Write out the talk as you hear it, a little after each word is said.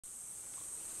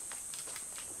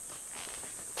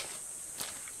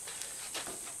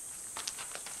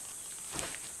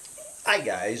Hi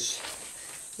guys,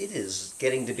 it is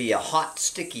getting to be a hot,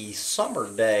 sticky summer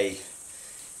day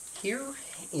here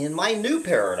in my new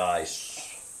paradise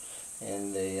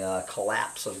in the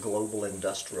collapse of global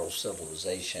industrial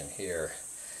civilization here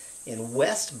in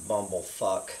West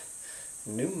Bumblefuck,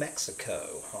 New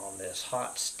Mexico on this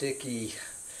hot, sticky,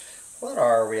 what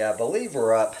are we? I believe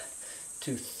we're up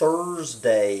to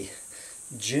Thursday,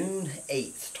 June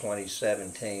 8th,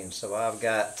 2017. So I've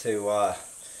got to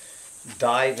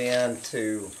dive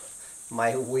into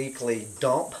my weekly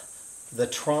Dump the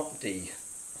Trumpty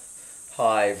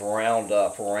Hive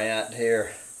Roundup rant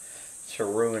here to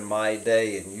ruin my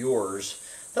day and yours.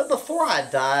 But before I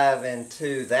dive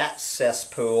into that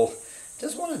cesspool,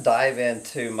 just want to dive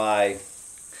into my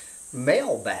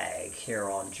mailbag here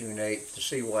on June 8th to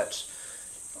see what's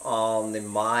on the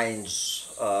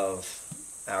minds of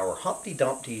our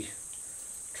Humpty-Dumpty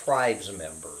tribes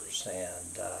members. And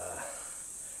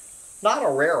not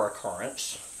a rare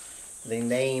occurrence, the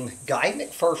name Guy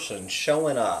McPherson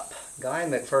showing up. Guy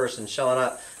McPherson showing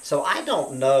up. So I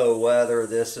don't know whether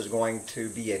this is going to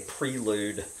be a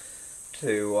prelude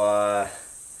to a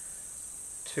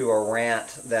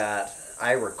rant that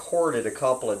I recorded a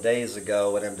couple of days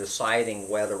ago, and I'm deciding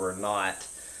whether or not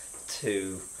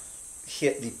to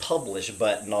hit the publish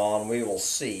button on. We will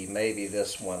see. Maybe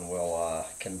this one will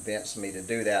convince me to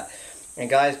do that. And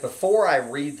guys, before I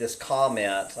read this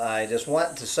comment, I just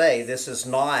want to say this is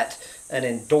not an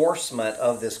endorsement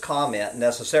of this comment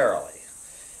necessarily.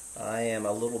 I am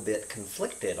a little bit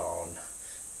conflicted on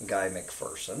Guy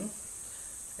McPherson,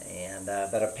 and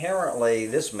but apparently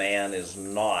this man is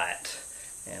not.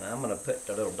 And I'm going to put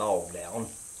the little dog down.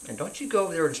 And don't you go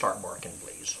over there and start barking,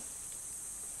 please.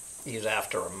 He's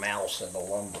after a mouse in the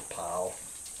lumber pile.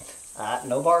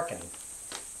 No barking.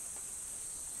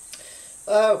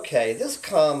 Okay, this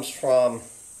comes from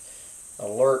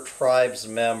Alert Tribes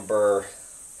member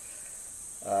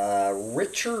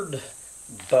Richard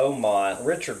Beaumont.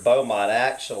 Richard Beaumont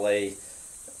actually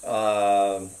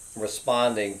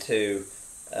responding to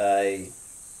a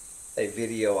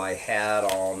video I had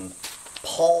on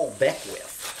Paul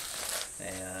Beckwith.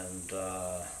 And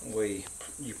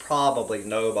you probably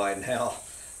know by now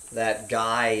that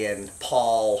Guy and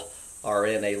Paul are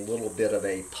in a little bit of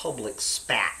a public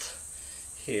spat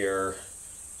here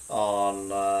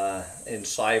on in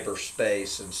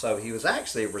cyberspace, and so he was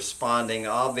actually responding,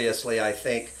 obviously, I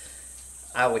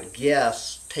would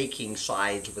guess, taking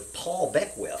sides with Paul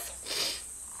Beckwith.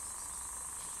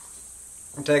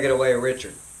 Take it away,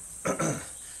 Richard.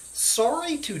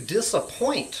 Sorry to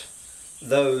disappoint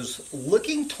those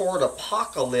looking toward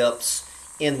apocalypse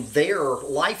in their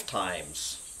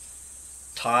lifetimes.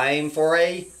 Time for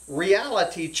a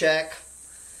reality check.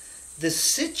 The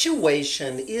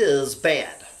situation is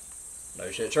bad. No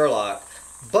shit, Sherlock.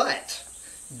 But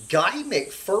Guy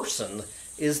McPherson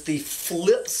is the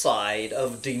flip side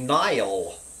of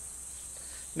denial.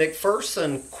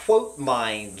 McPherson quote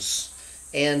mines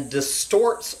and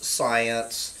distorts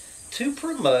science to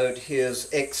promote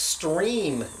his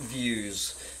extreme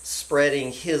views,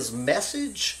 spreading his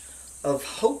message of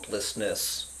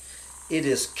hopelessness. It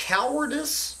is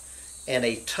cowardice and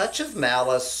a touch of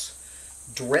malice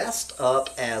dressed up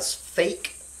as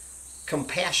fake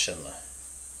compassion.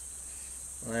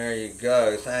 There you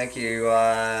go. Thank you,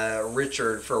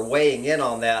 Richard, for weighing in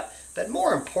on that. But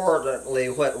more importantly,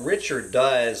 what Richard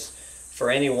does for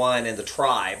anyone in the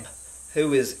tribe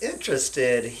who is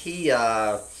interested, he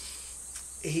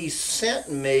sent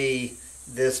me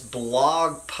this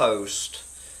blog post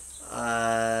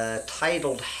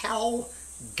titled How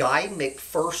Guy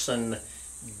McPherson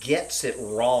Gets It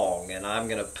Wrong. And I'm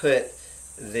going to put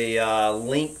the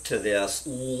link to this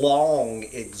long,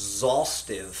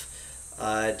 exhaustive,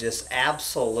 just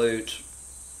absolute,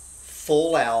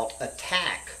 full-out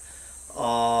attack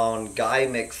on Guy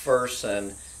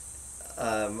McPherson,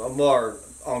 more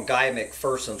on Guy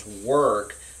McPherson's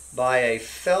work by a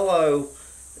fellow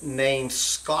named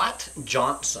Scott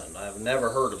Johnson. I've never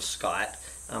heard of Scott.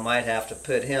 I might have to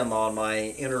put him on my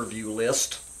interview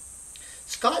list.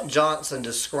 Scott Johnson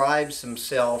describes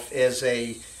himself as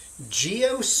a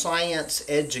geoscience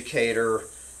educator,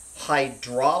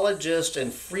 hydrologist,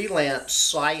 and freelance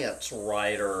science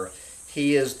writer.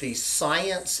 He is the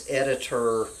science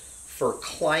editor for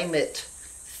Climate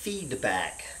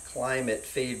Feedback.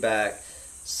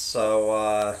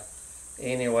 So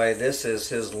anyway, this is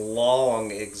his long,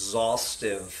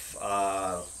 exhaustive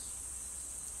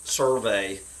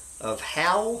survey of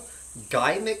how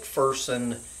Guy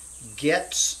McPherson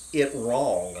gets it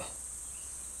wrong.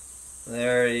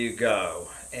 There you go.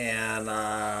 And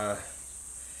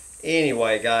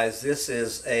anyway, guys, this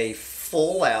is a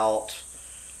full-out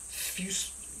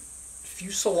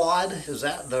fusillade, is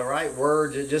that the right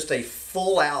word? Just a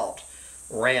full-out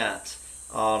rant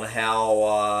on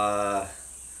how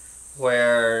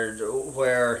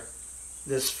where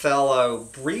this fellow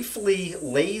briefly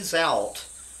lays out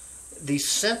the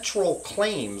central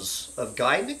claims of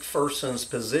Guy McPherson's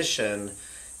position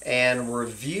and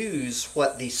reviews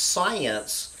what the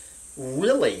science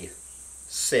really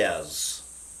says.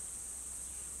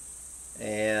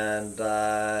 And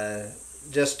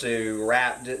just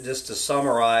to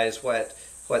summarize,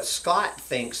 what Scott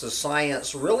thinks the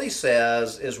science really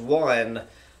says is, one,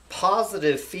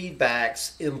 positive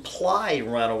feedbacks imply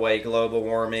runaway global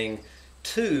warming.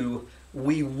 Two,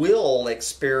 we will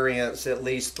experience at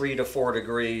least 3 to 4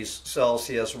 degrees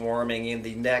Celsius warming in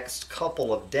the next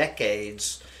couple of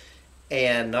decades.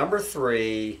 And number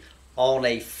three, on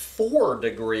a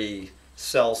 4-degree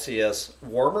Celsius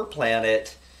warmer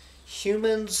planet,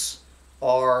 humans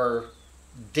are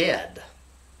dead.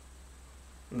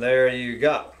 There you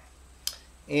go.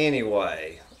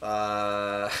 Anyway,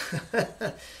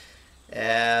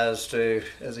 as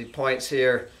he points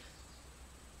here,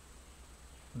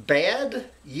 bad,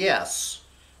 yes.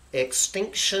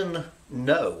 Extinction,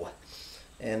 no.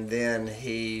 And then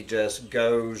he just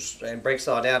goes and breaks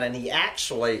it all down. And he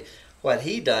actually, what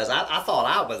he does, I thought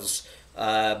I was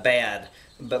bad.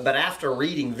 But after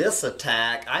reading this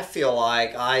attack, I feel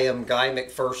like I am Guy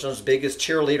McPherson's biggest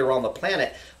cheerleader on the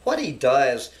planet. What he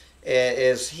does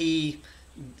is he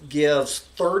gives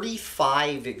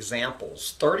 35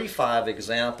 examples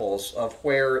of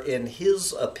where, in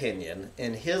his opinion,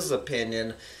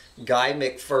 Guy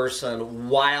McPherson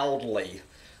wildly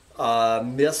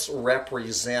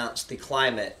misrepresents the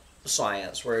climate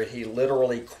science, where he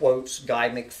literally quotes Guy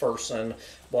McPherson,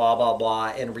 blah, blah, blah,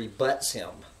 and rebuts him.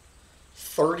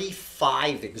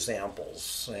 35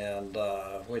 examples, and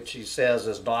which he says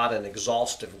is not an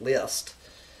exhaustive list.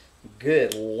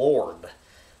 Good Lord.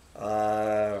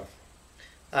 I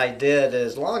did,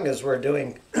 as long as we're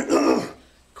doing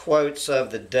quotes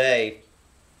of the day,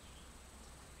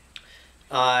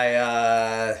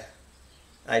 I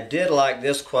did like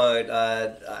this quote,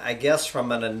 I guess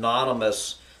from an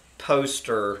anonymous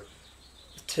poster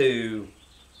to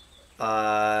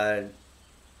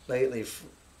lately,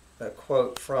 a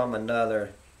quote from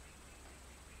another.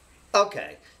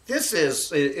 Okay, this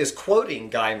is quoting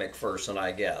Guy McPherson,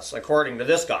 I guess, according to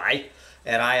this guy,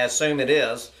 and I assume it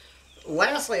is.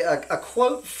 Lastly, a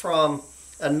quote from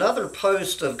another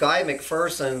post of Guy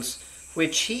McPherson's,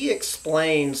 which he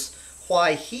explains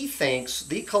why he thinks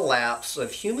the collapse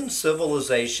of human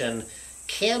civilization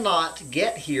cannot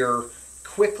get here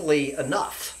quickly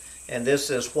enough. And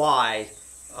this is why,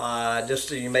 just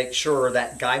to make sure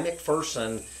that Guy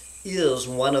McPherson is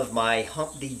one of my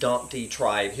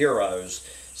Humptydumptytribe heroes.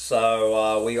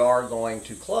 So we are going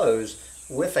to close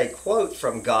with a quote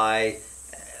from Guy,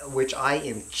 which I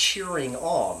am cheering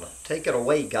on. Take it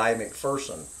away, Guy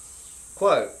McPherson.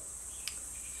 Quote,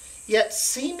 "Yet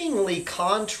seemingly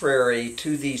contrary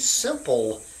to the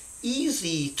simple,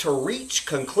 easy-to-reach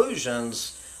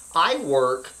conclusions, I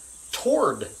work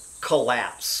toward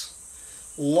collapse,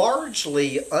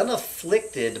 largely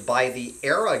unafflicted by the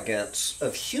arrogance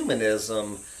of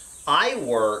humanism. I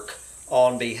work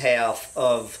on behalf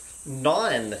of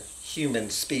non-human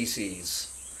species.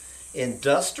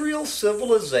 Industrial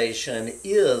civilization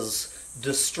is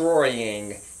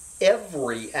destroying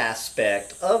every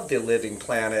aspect of the living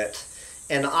planet,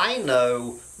 and I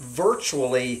know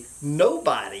virtually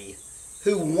nobody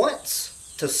who wants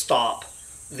to stop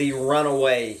the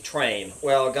runaway train."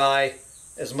 Well, Guy,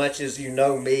 as much as you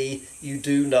know me, you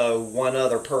do know one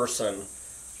other person.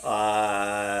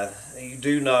 You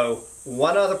do know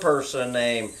one other person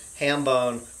named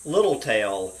Hambone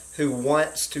Littletail who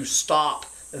wants to stop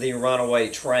the runaway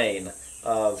train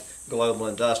of global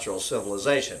industrial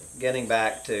civilization. Getting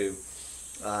back to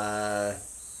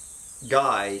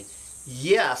Guy,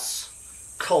 yes,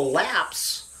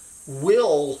 collapse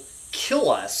will kill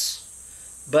us,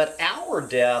 but our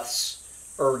deaths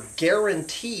are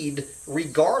guaranteed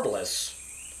regardless,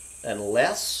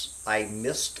 unless I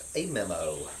missed a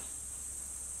memo.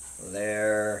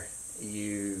 There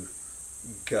you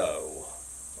go.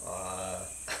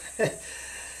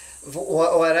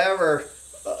 Whatever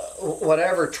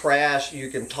trash you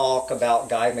can talk about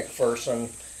Guy McPherson,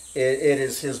 it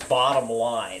is his bottom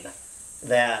line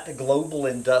that global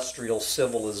industrial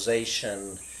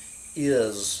civilization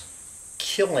is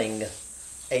killing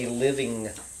a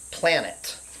living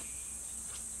planet.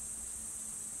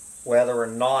 Whether or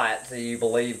not you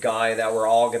believe, Guy, that we're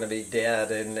all going to be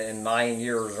dead in 9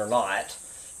 years or not,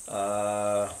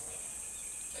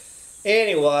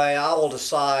 Anyway, I will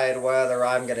decide whether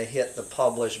I'm going to hit the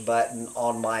publish button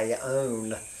on my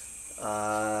own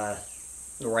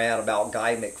rant about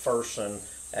Guy McPherson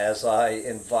as I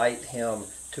invite him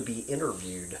to be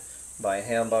interviewed by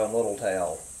Hambone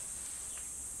Littletail.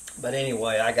 But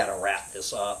anyway, I got to wrap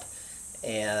this up.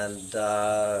 And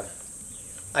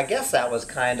I guess that was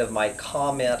kind of my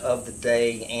comment of the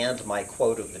day and my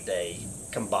quote of the day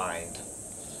combined.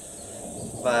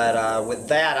 But with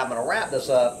that, I'm going to wrap this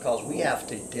up because we have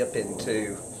to dip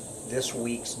into this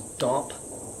week's Dump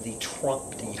the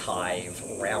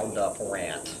Trumptyhive Roundup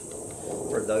rant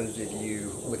for those of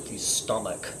you with the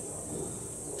stomach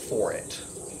for it.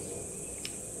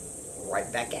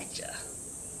 Right back at ya.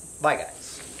 Bye, guys.